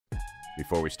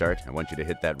Before we start, I want you to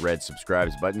hit that red subscribe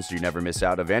button so you never miss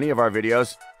out of any of our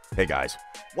videos. Hey guys,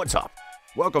 what's up?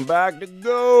 Welcome back to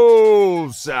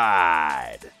Goalside!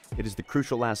 It is the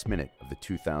crucial last minute of the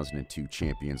 2002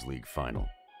 Champions League final.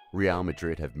 Real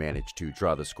Madrid have managed to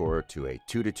draw the score to a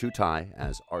 2-2 tie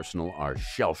as Arsenal are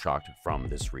shell-shocked from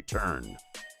this return.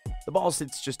 The ball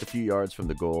sits just a few yards from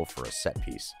the goal for a set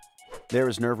piece. There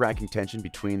is nerve-wracking tension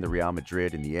between the Real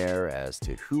Madrid in the air as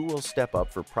to who will step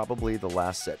up for probably the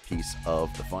last set piece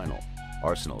of the final.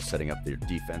 Arsenal setting up their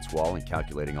defense wall and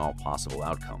calculating all possible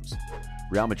outcomes.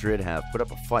 Real Madrid have put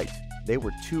up a fight. They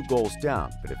were 2 goals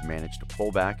down, but have managed to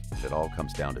pull back, and it all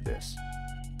comes down to this.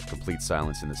 Complete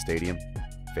silence in the stadium,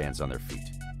 fans on their feet.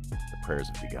 The prayers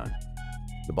have begun.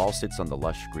 The ball sits on the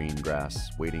lush green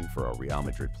grass, waiting for a Real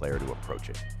Madrid player to approach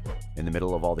it. In the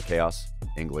middle of all the chaos,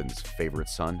 England's favorite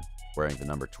son, wearing the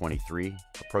number 23,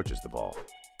 approaches the ball.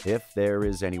 If there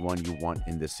is anyone you want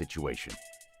in this situation,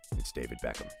 it's David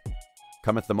Beckham.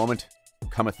 Cometh the moment,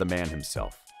 cometh the man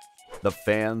himself. The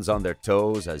fans on their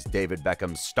toes as David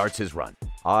Beckham starts his run.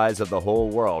 Eyes of the whole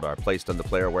world are placed on the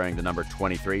player wearing the number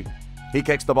 23. He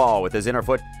kicks the ball with his inner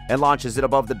foot and launches it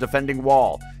above the defending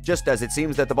wall. Just as it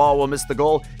seems that the ball will miss the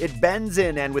goal, it bends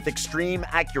in and with extreme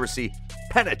accuracy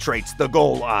penetrates the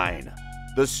goal line.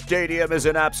 The stadium is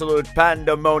an absolute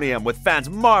pandemonium, with fans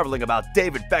marveling about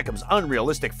David Beckham's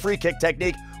unrealistic free kick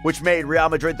technique, which made Real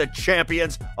Madrid the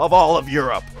champions of all of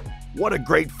Europe. What a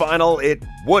great final it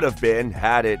would have been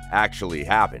had it actually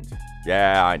happened.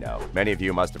 Yeah, I know. Many of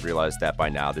you must have realized that by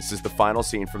now. This is the final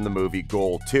scene from the movie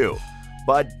Goal 2.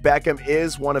 But Beckham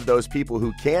is one of those people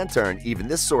who can turn even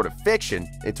this sort of fiction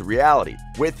into reality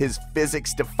with his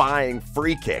physics-defying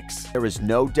free kicks. There is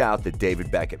no doubt that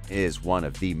David Beckham is one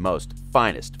of the most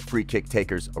finest free kick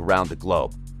takers around the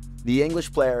globe. The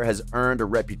English player has earned a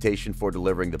reputation for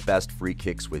delivering the best free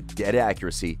kicks with dead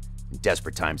accuracy in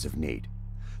desperate times of need.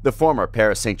 The former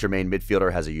Paris Saint-Germain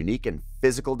midfielder has a unique and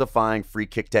physical-defying free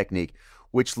kick technique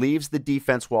which leaves the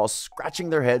defense wall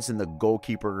scratching their heads and the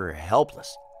goalkeeper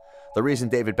helpless. The reason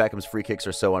David Beckham's free kicks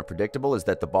are so unpredictable is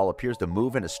that the ball appears to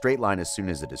move in a straight line as soon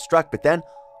as it is struck, but then,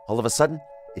 all of a sudden,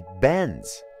 it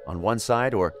bends on one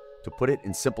side, or to put it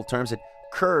in simple terms, it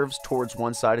curves towards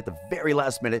one side at the very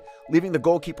last minute, leaving the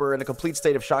goalkeeper in a complete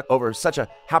state of shock over such a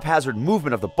haphazard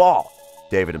movement of the ball.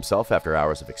 David himself, after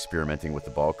hours of experimenting with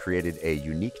the ball, created a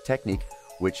unique technique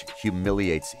which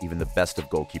humiliates even the best of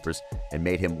goalkeepers and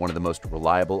made him one of the most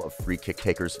reliable of free kick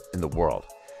takers in the world.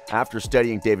 After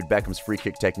studying David Beckham's free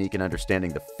kick technique and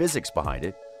understanding the physics behind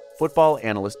it, football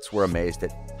analysts were amazed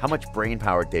at how much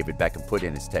brainpower David Beckham put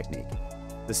in his technique.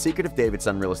 The secret of David's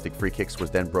unrealistic free kicks was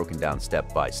then broken down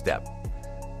step by step.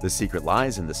 The secret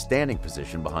lies in the standing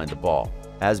position behind the ball.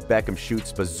 As Beckham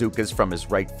shoots bazookas from his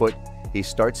right foot, he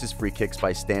starts his free kicks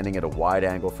by standing at a wide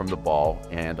angle from the ball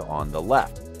and on the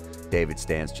left. David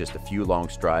stands just a few long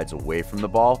strides away from the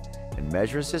ball and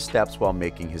measures his steps while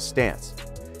making his stance.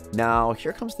 Now,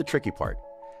 here comes the tricky part.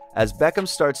 As Beckham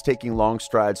starts taking long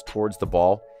strides towards the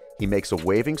ball, he makes a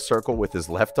waving circle with his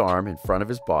left arm in front of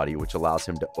his body, which allows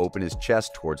him to open his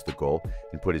chest towards the goal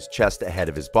and put his chest ahead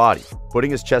of his body.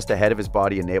 Putting his chest ahead of his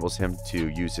body enables him to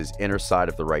use his inner side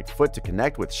of the right foot to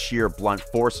connect with sheer blunt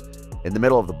force in the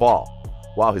middle of the ball,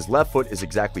 while his left foot is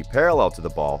exactly parallel to the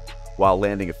ball while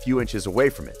landing a few inches away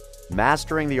from it.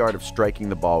 Mastering the art of striking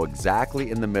the ball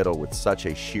exactly in the middle with such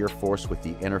a sheer force with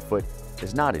the inner foot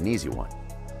is not an easy one.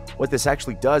 What this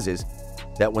actually does is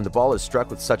that when the ball is struck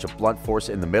with such a blunt force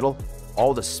in the middle,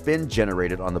 all the spin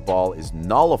generated on the ball is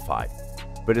nullified.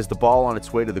 But as the ball on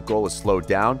its way to the goal is slowed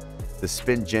down, the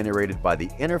spin generated by the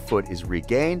inner foot is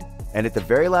regained, and at the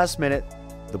very last minute,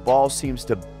 the ball seems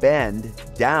to bend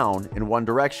down in one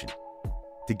direction.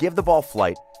 To give the ball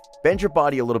flight, bend your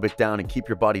body a little bit down and keep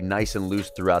your body nice and loose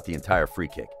throughout the entire free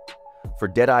kick. For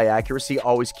dead-eye accuracy,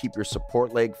 always keep your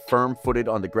support leg firm-footed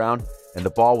on the ground, and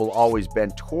the ball will always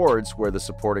bend towards where the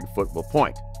supporting foot will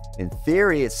point. In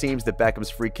theory, it seems that Beckham's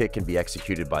free kick can be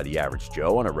executed by the average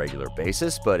Joe on a regular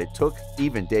basis, but it took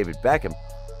even David Beckham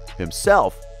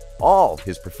himself all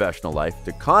his professional life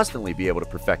to constantly be able to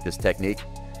perfect this technique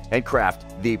and craft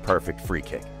the perfect free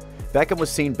kick. Beckham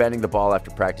was seen bending the ball after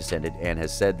practice ended and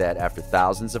has said that after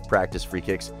thousands of practice free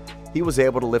kicks, he was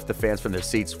able to lift the fans from their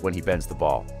seats when he bends the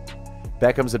ball.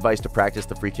 Beckham's advice to practice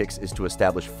the free kicks is to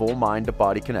establish full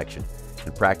mind-to-body connection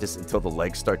and practice until the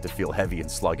legs start to feel heavy and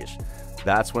sluggish.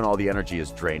 That's when all the energy is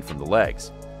drained from the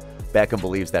legs. Beckham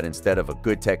believes that instead of a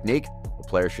good technique, a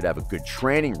player should have a good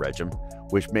training regimen,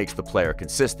 which makes the player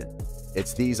consistent.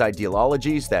 It's these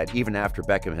ideologies that even after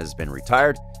Beckham has been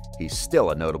retired, he's still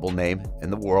a notable name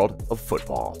in the world of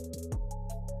football.